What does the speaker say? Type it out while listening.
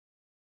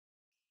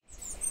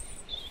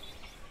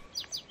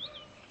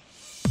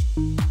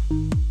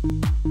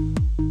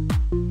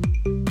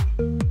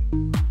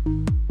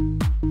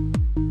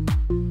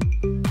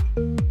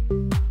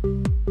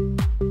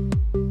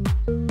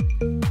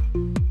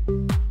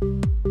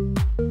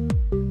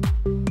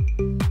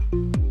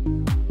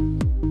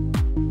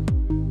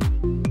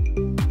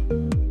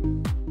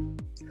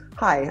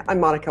Hi, I'm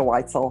Monica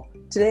Weitzel.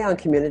 Today on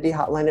Community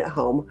Hotline at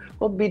Home,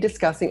 we'll be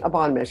discussing a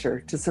bond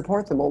measure to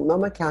support the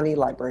Multnomah County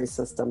Library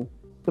System.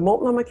 The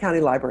Multnomah County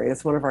Library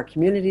is one of our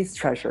community's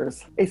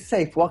treasures, a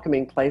safe,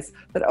 welcoming place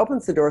that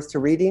opens the doors to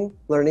reading,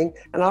 learning,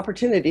 and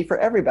opportunity for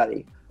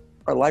everybody.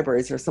 Our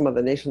libraries are some of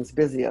the nation's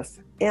busiest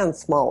and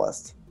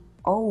smallest.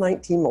 All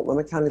 19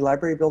 Multnomah County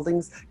Library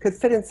buildings could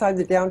fit inside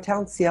the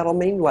downtown Seattle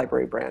Main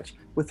Library branch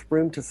with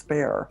room to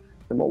spare.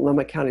 The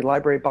Multnomah County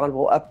Library Bond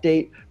will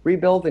update,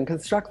 rebuild, and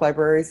construct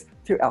libraries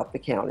throughout the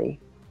county.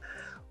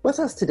 With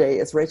us today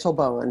is Rachael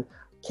Bowen,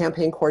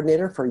 Campaign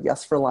Coordinator for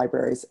Yes for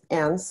Libraries,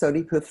 and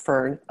Sody Puth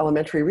Fearn,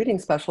 Elementary Reading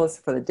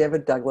Specialist for the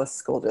David Douglas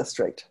School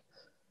District.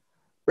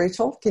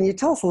 Rachael, can you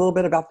tell us a little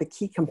bit about the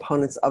key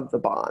components of the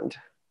bond?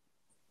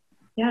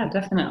 Yeah,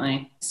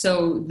 definitely.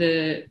 So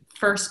the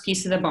first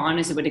piece of the bond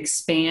is it would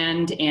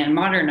expand and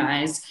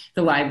modernize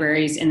the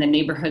libraries in the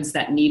neighborhoods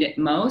that need it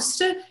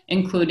most,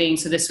 including,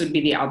 so this would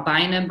be the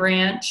Albina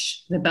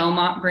branch, the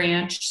Belmont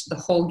branch, the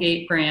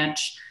Holgate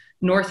branch,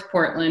 North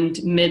Portland,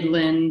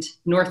 Midland,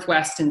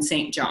 Northwest, and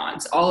St.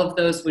 John's. All of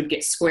those would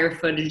get square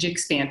footage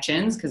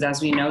expansions because,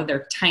 as we know,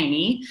 they're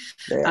tiny.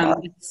 They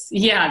are.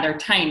 They're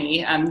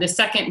tiny. The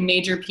second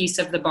major piece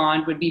of the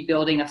bond would be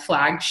building a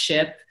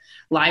flagship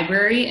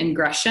library in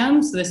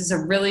Gresham. So this is a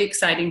really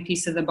exciting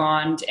piece of the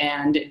bond,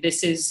 and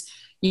this is,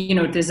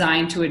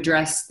 designed to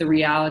address the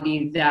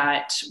reality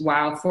that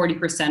while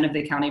 40% of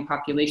the county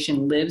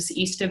population lives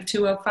east of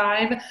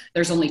 205,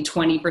 there's only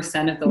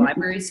 20% of the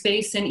library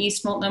space in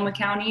East Multnomah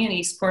County and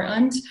East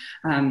Portland.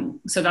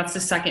 So that's the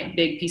second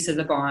big piece of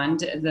the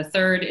bond. The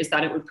third is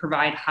that it would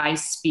provide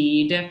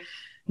high-speed,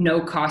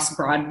 no-cost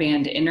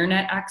broadband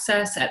internet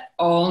access at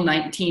all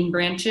 19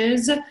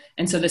 branches.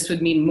 And so this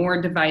would mean more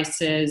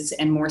devices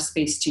and more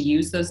space to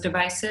use those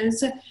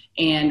devices.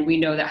 And we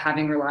know that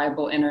having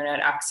reliable internet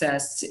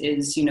access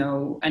is,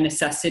 a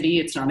necessity.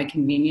 It's not a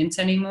convenience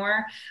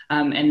anymore.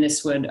 And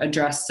this would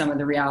address some of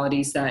the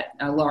realities that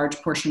a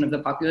large portion of the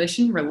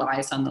population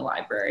relies on the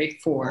library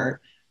for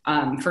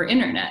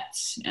internet.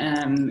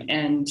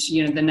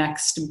 The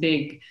next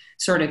big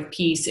sort of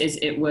piece is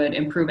it would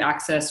improve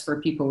access for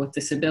people with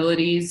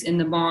disabilities in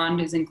the bond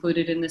is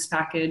included in this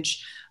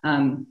package.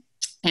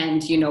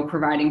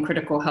 Providing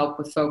critical help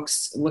with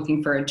folks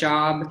looking for a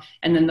job.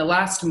 And then the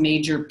last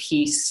major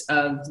piece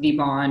of the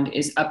bond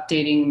is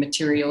updating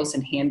materials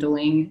and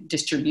handling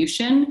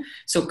distribution.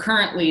 So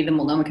currently the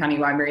Multnomah County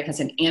Library has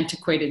an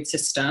antiquated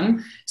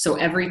system. So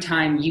every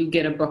time you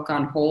get a book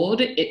on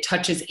hold, it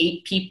touches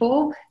 8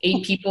 people.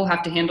 8 people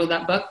have to handle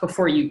that book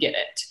before you get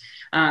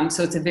it.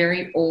 So it's a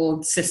very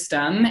old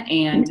system,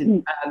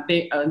 and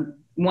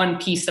one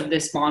piece of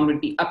this bond would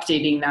be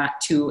updating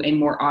that to a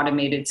more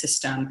automated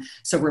system.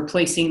 So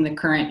replacing the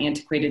current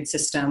antiquated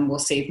system will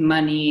save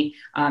money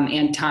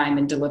and time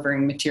in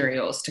delivering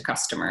materials to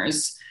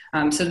customers.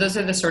 So those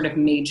are the sort of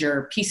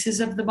major pieces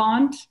of the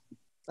bond.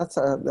 That's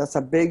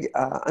a big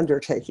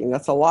undertaking.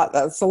 That's a lot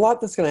that's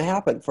going to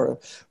happen for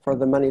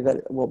the money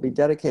that will be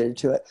dedicated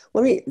to it.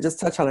 Let me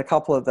just touch on a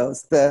couple of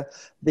those. The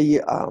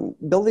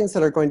buildings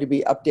that are going to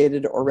be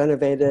updated or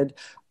renovated,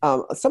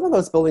 some of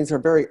those buildings are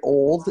very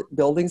old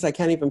buildings. I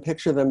can't even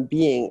picture them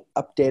being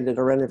updated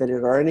or renovated.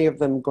 Are any of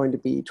them going to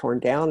be torn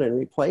down and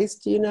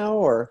replaced, do you know,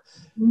 or?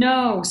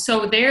 No,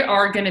 so they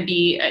are going to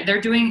be,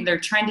 they're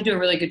trying to do a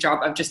really good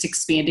job of just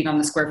expanding on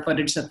the square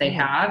footage that they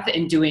have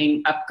and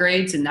doing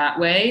upgrades in that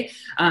way.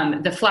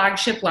 The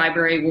flagship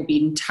library will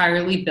be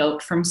entirely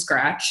built from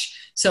scratch.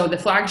 So the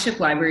flagship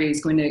library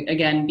is going to,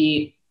 again,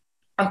 be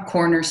a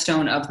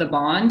cornerstone of the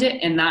bond,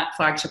 and that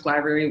flagship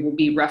library will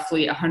be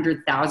roughly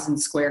 100,000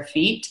 square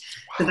feet.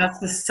 So that's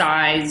the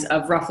size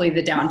of roughly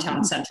the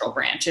downtown central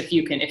branch, if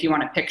you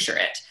want to picture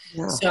it.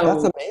 Yeah, so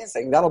that's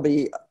amazing. That'll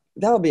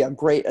be a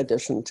great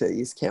addition to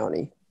East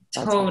County.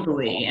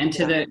 Totally. And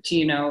to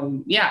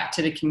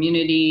the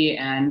community,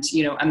 and,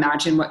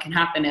 imagine what can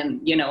happen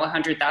in,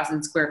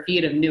 100,000 square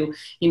feet of new,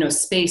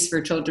 space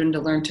for children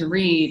to learn to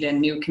read, and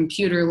new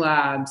computer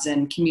labs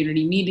and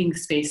community meeting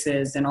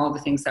spaces and all the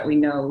things that we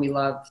know we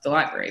love the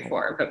library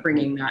for, but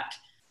bringing that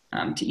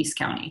to East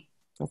County.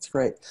 That's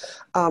great.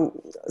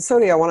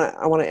 Sody, I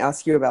want to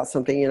ask you about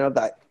something,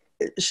 that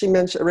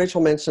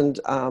Rachael mentioned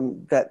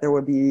that there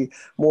would be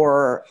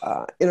more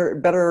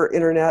better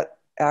internet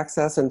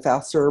access and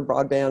faster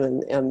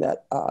broadband, and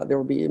that there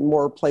will be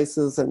more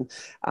places and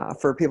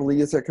for people to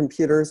use their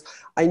computers.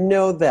 I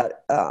know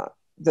that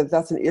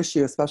that's an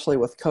issue, especially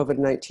with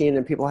COVID-19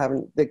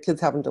 and the kids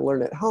having to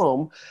learn at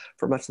home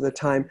for much of the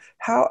time.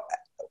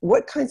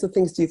 What kinds of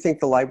things do you think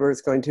the library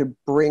is going to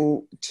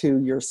bring to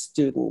your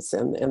students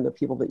and the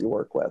people that you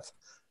work with?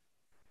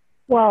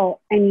 Well,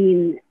 I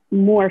mean,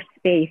 more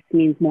space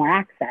means more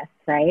access,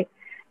 right?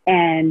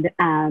 And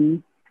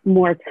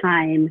more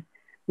time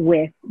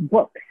with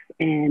books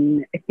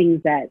and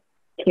things that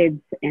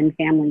kids and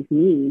families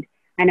need.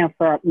 I know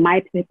for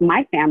my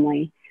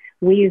family,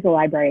 we use the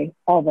library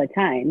all the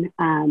time.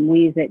 We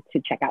use it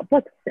to check out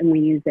books, and we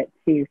use it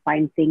to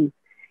find things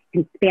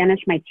in Spanish.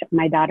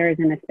 My daughter is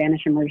in a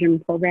Spanish immersion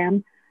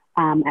program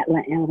at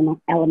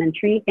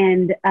elementary,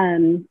 and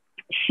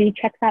she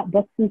checks out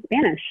books in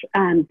Spanish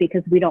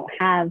because we don't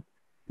have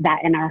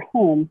that in our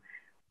home.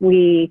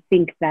 We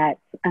think that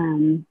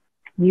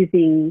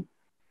using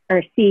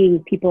or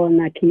seeing people in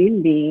the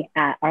community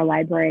at our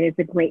library is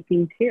a great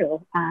thing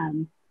too.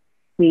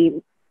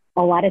 We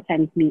a lot of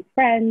times meet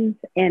friends,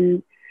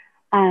 and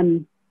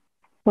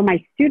for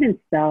my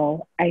students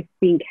though, I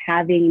think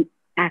having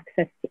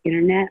access to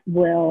internet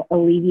will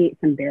alleviate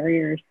some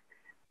barriers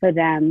for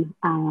them,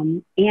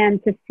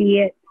 and to see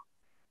it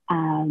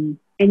and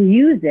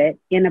use it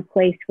in a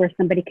place where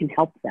somebody can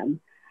help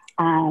them,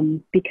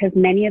 because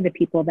many of the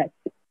people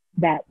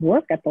that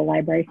work at the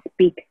library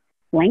speak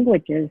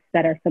languages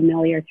that are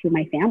familiar to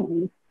my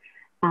families,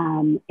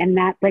 and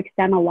that breaks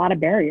down a lot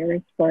of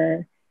barriers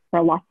for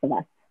lots of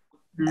us.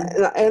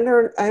 And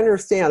I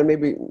understand,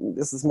 maybe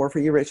this is more for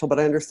you, Rachael, but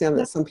I understand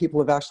that some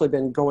people have actually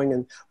been going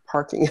and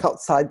parking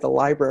outside the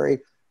library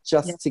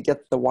just to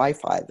get the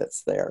Wi-Fi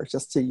that's there,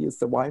 just to use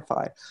the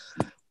Wi-Fi,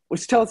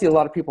 which tells you a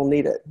lot of people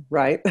need it,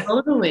 right?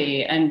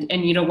 Totally. And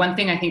one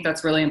thing I think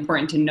that's really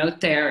important to note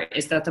there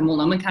is that the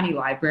Multnomah County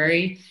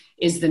Library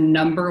is the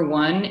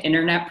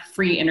 #1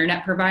 free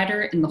internet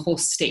provider in the whole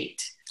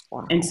state.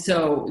 Wow. And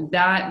so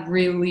that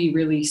really,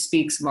 really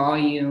speaks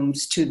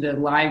volumes to the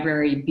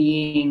library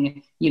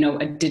being,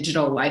 a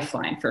digital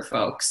lifeline for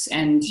folks.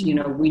 And,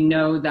 we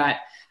know that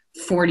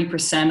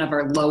 40% of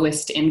our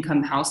lowest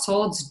income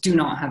households do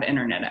not have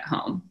internet at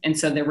home. And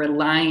so they're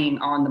relying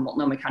on the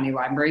Multnomah County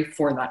Library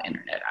for that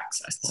internet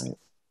access. Right.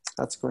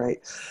 That's great.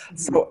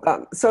 So,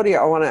 Sody,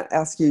 I want to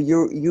ask you,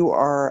 you're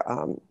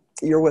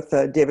with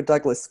the David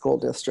Douglas School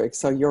District.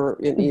 So you're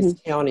in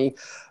East County.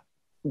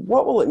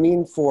 What will it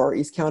mean for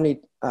East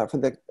County, for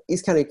the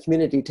East County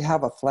community to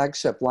have a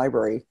flagship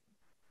library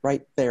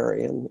right there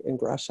in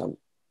Gresham?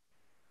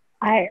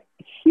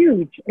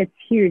 Huge. It's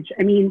huge.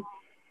 I mean,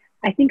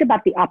 I think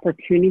about the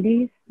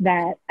opportunities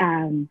that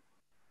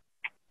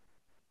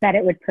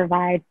it would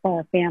provide for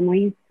our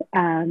families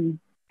and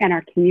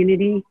our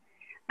community.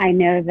 I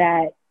know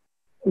that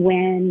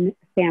when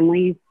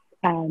families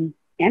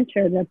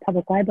enter the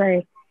public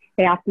library,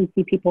 they often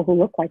see people who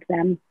look like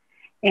them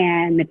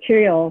and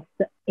materials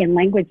in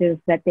languages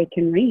that they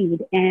can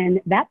read.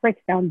 And that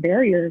breaks down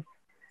barriers,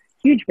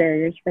 huge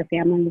barriers for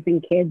families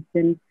and kids,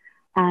 and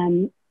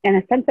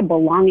a sense of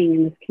belonging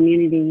in this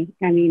community.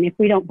 I mean, if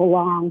we don't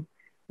belong,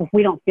 if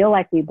we don't feel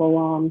like we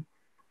belong,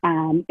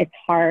 it's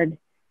hard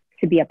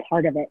to be a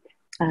part of it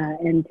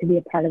and to be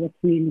a part of the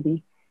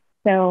community.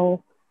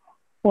 So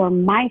for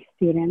my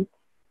students,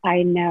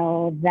 I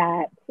know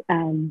that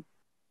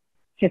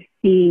just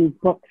seeing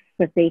books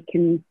that they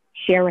can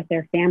share with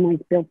their families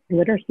builds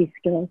literacy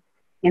skills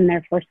in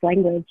their first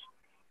language.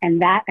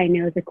 And that I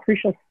know is a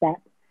crucial step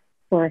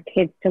for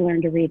kids to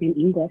learn to read in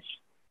English,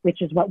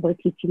 which is what we're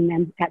teaching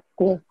them at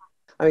school.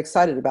 I'm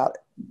excited about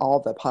all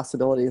the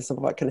possibilities of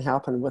what can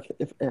happen with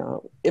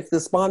if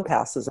this bond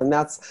passes, and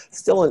that's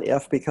still an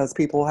if because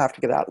people have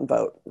to get out and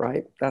vote,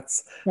 right?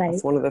 That's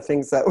one of the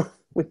things that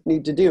we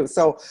need to do.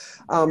 So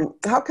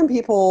how can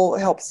people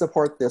help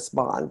support this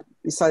bond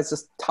besides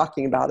just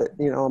talking about it,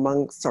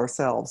 amongst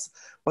ourselves?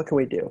 What can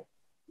we do?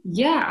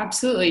 Yeah,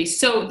 absolutely.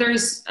 So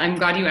I'm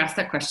glad you asked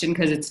that question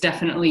because it's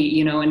definitely,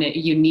 in a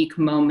unique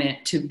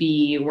moment to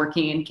be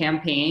working in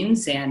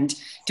campaigns and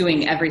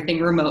doing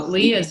everything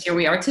remotely, as here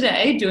we are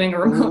today doing a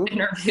remote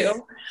interview.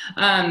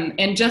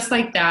 And just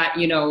like that,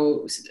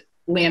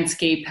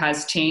 landscape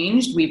has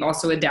changed. We've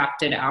also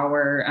adapted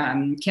our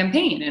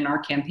campaign and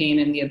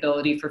the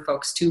ability for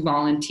folks to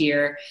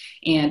volunteer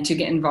and to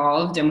get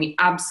involved. And we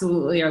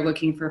absolutely are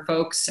looking for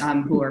folks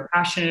who are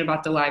passionate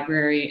about the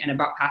library and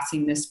about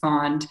passing this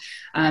bond.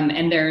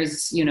 And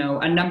there's,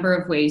 a number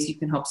of ways you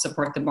can help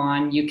support the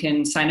bond. You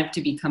can sign up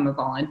to become a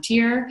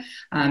volunteer,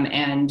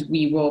 and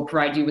we will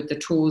provide you with the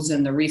tools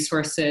and the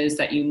resources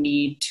that you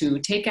need to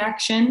take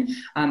action.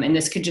 And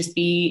this could just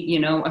be,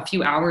 a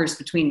few hours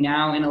between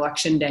now and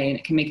Election Day,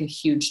 and it can make a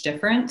huge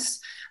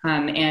difference.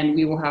 And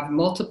we will have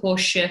multiple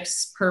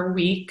shifts per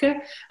week,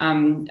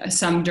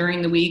 some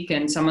during the week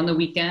and some on the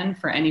weekend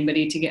for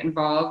anybody to get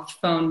involved.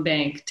 Phone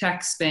bank,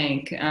 text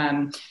bank,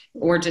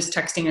 or just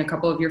texting a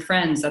couple of your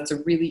friends. That's a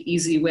really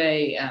easy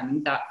way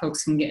that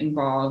folks can get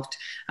involved.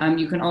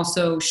 You can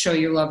also show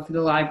your love for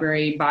the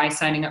library by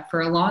signing up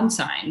for a lawn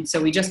sign.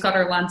 So we just got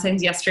our lawn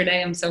signs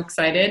yesterday. I'm so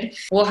excited.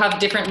 We'll have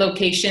different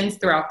locations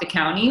throughout the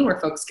county where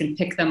folks can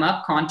pick them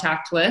up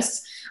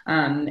contactless.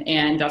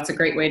 And that's a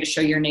great way to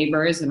show your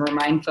neighbors and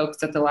remind folks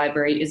that the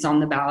library is on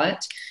the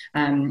ballot.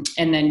 And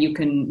then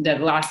the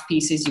last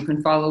piece is you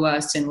can follow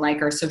us and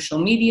like our social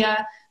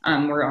media.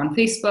 We're on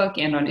Facebook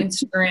and on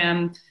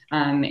Instagram,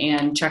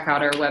 and check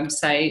out our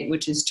website,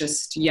 which is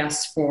just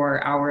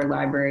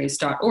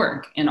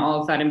yesforourlibraries.org. And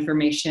all of that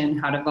information,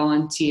 how to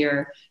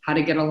volunteer, how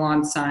to get a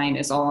lawn sign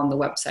is all on the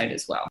website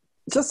as well.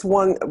 Just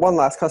one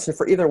last question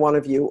for either one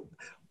of you.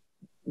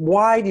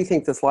 Why do you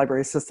think this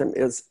library system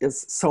is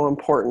so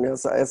important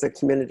as a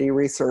community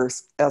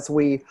resource as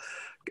we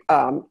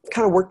kind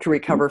of work to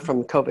recover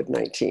from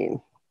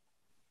COVID-19?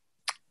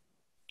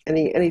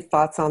 Any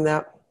thoughts on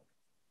that?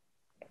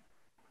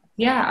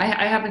 Yeah,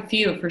 I have a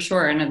few for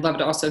sure. And I'd love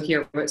to also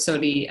hear what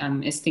Sody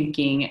is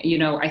thinking.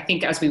 I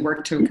think as we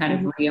work to kind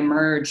of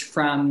reemerge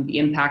from the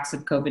impacts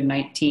of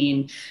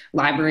COVID-19,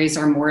 libraries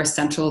are more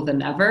essential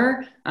than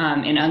ever.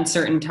 In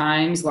uncertain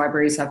times,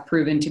 libraries have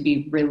proven to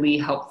be really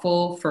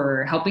helpful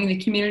for helping the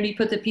community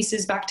put the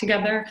pieces back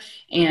together.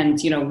 And,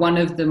 one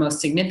of the most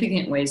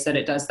significant ways that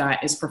it does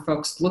that is for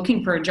folks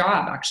looking for a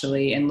job,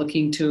 actually, and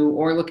looking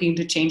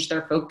to change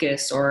their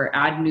focus or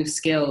add new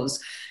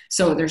skills.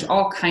 So there's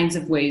all kinds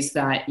of ways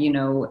that,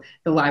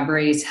 the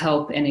libraries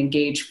help and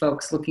engage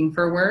folks looking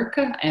for work.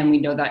 And we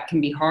know that can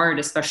be hard,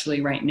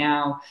 especially right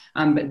now.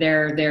 But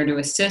they're there to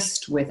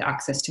assist with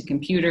access to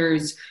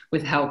computers,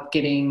 with help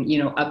getting,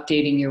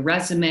 updating your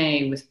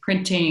resume, with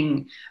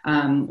printing,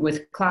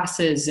 with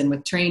classes and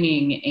with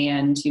training.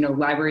 And,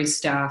 library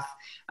staff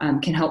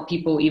can help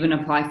people even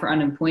apply for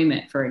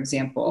unemployment, for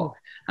example.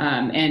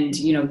 And,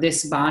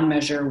 this bond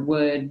measure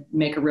would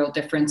make a real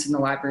difference in the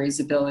library's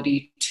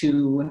ability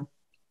to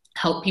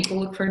help people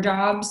look for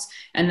jobs.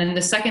 And then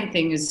the second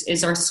thing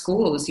is our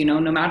schools, no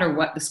matter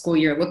what the school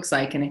year looks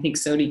like. And I think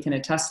Sody can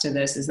attest to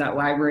this, is that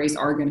libraries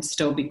are going to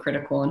still be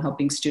critical in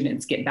helping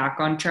students get back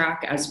on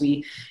track as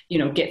we,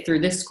 get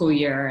through this school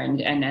year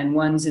and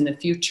ones in the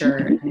future.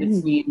 And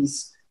this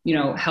means,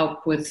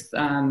 help with,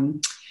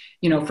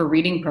 for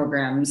reading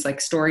programs like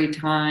story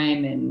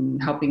time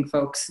and helping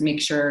folks make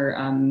sure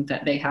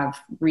that they have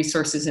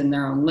resources in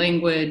their own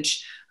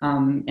language,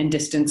 and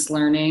distance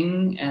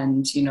learning.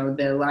 And,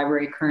 the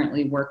library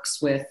currently works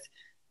with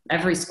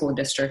every school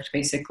district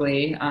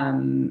basically,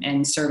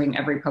 and serving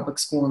every public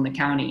school in the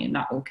county. And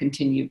that will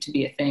continue to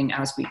be a thing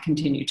as we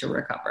continue to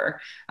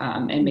recover,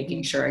 and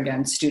making sure,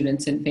 again,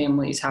 students and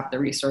families have the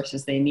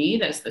resources they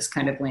need as this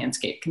kind of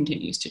landscape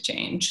continues to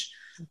change.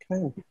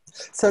 Okay.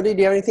 So do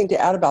you have anything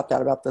to add about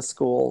that, about the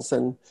schools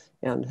and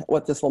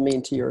what this will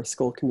mean to your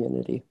school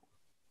community?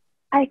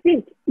 I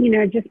think,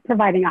 just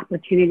providing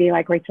opportunity,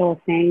 like Rachael was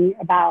saying,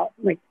 about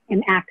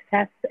an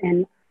access,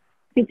 and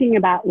thinking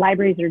about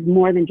libraries are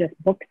more than just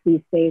books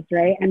these days,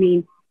 right? I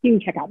mean, you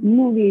can check out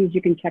movies,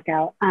 you can check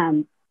out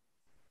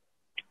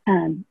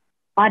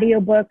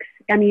audiobooks,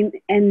 and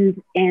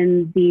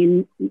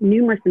the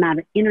numerous amount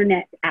of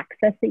internet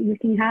access that you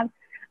can have.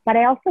 But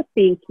I also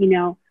think,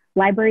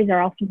 libraries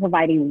are also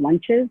providing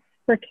lunches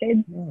for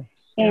kids,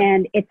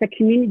 and it's a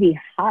community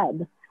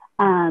hub.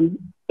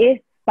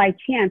 If by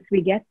chance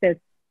we get this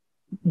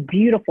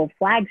beautiful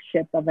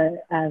flagship of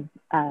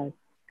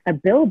a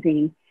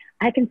building,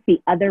 I can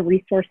see other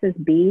resources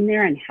being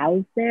there and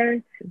housed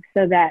there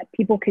so that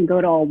people can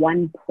go to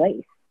one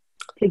place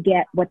to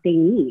get what they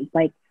need.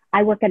 Like,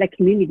 I work at a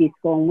community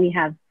school, and we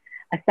have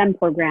a STEM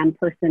program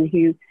person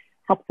who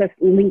helps us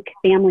link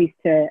families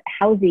to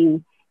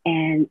housing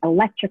and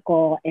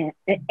electrical and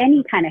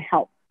any kind of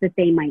help that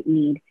they might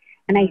need.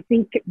 And I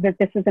think that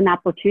this is an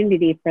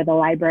opportunity for the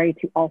library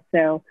to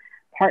also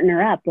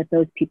partner up with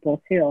those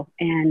people too,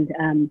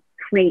 and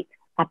create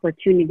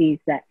opportunities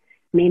that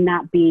may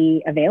not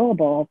be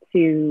available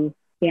to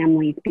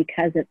families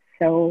because it's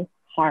so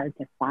hard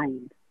to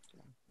find.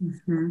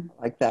 Mm-hmm.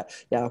 Like that.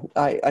 Yeah.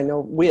 I know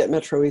we at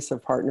MetroEast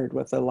have partnered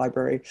with the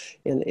library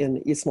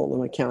in East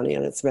Multnomah County,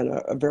 and it's been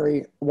a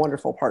very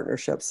wonderful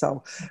partnership.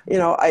 So,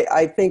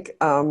 I think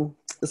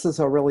this is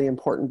a really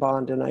important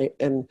bond,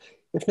 and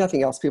if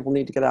nothing else, people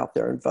need to get out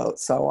there and vote.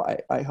 So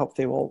I hope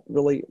they will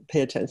really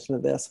pay attention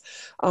to this.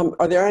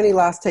 Are there any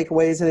last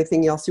takeaways,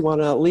 anything else you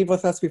want to leave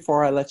with us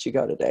before I let you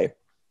go today?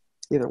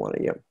 Either one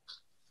of you.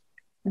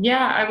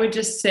 Yeah, I would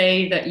just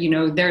say that,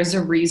 there's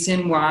a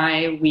reason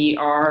why we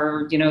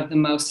are, the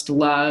most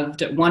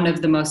loved, one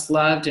of the most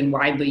loved and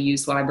widely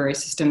used library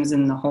systems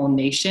in the whole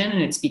nation.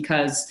 And it's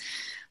because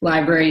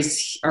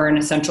libraries are an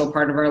essential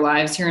part of our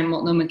lives here in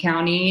Multnomah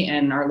County,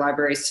 and our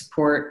libraries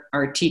support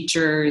our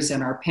teachers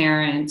and our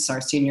parents,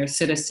 our senior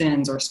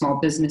citizens, our small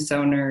business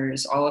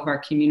owners, all of our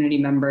community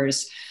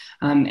members.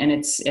 And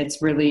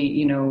it's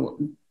really,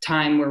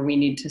 time where we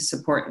need to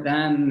support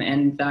them,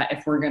 and that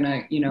if we're going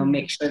to,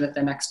 make sure that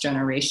the next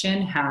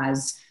generation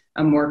has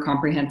a more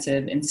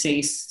comprehensive and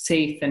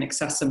safe and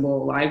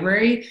accessible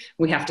library,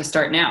 we have to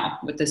start now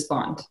with this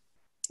bond.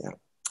 Yeah.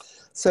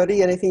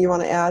 Sody, anything you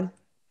want to add?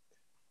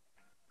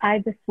 I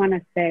just want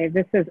to say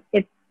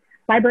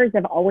libraries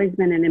have always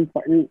been an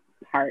important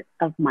part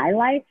of my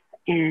life,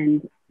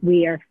 and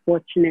we are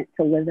fortunate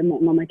to live in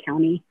Multnomah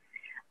County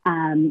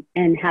and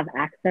have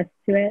access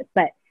to it.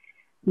 But,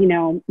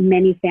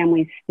 many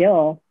families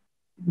still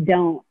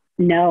don't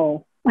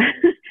know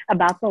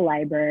about the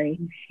library,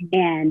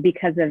 and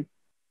because of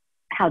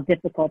how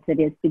difficult it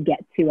is to get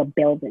to a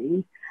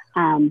building.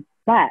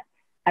 But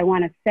I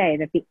want to say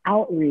that the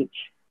outreach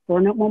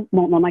for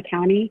Multnomah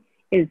County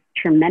is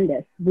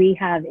tremendous. We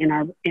have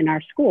in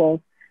our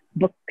schools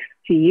books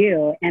to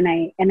you, and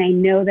I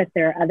know that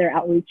there are other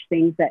outreach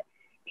things that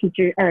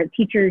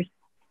teachers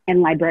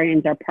and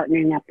librarians are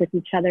partnering up with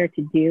each other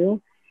to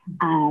do,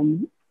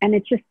 and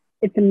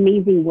it's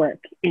amazing work.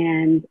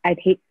 And I'd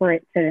hate for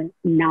it to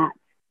not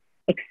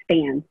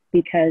expand,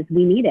 because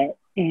we need it.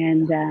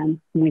 and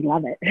we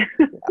love it.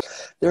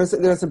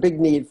 There's a big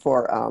need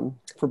for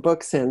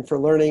books and for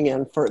learning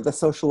and for the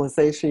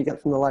socialization you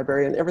get from the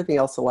library and everything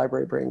else the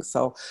library brings.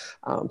 So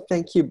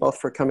thank you both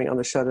for coming on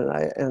the show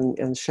tonight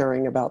and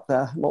sharing about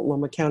the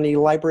Multnomah County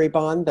Library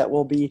Bond that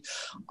will be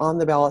on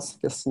the ballots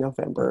this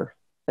November.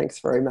 Thanks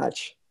very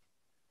much.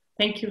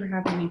 Thank you for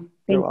having me.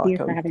 Thank you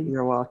for having me.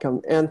 You're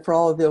welcome. And for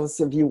all of those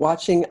of you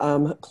watching,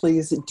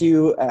 please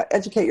do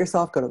educate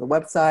yourself, go to the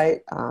website,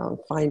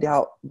 find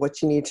out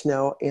what you need to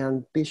know,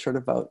 and be sure to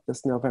vote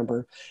this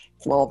November.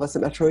 From all of us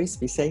at MetroEast,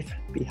 be safe,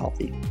 be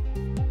healthy.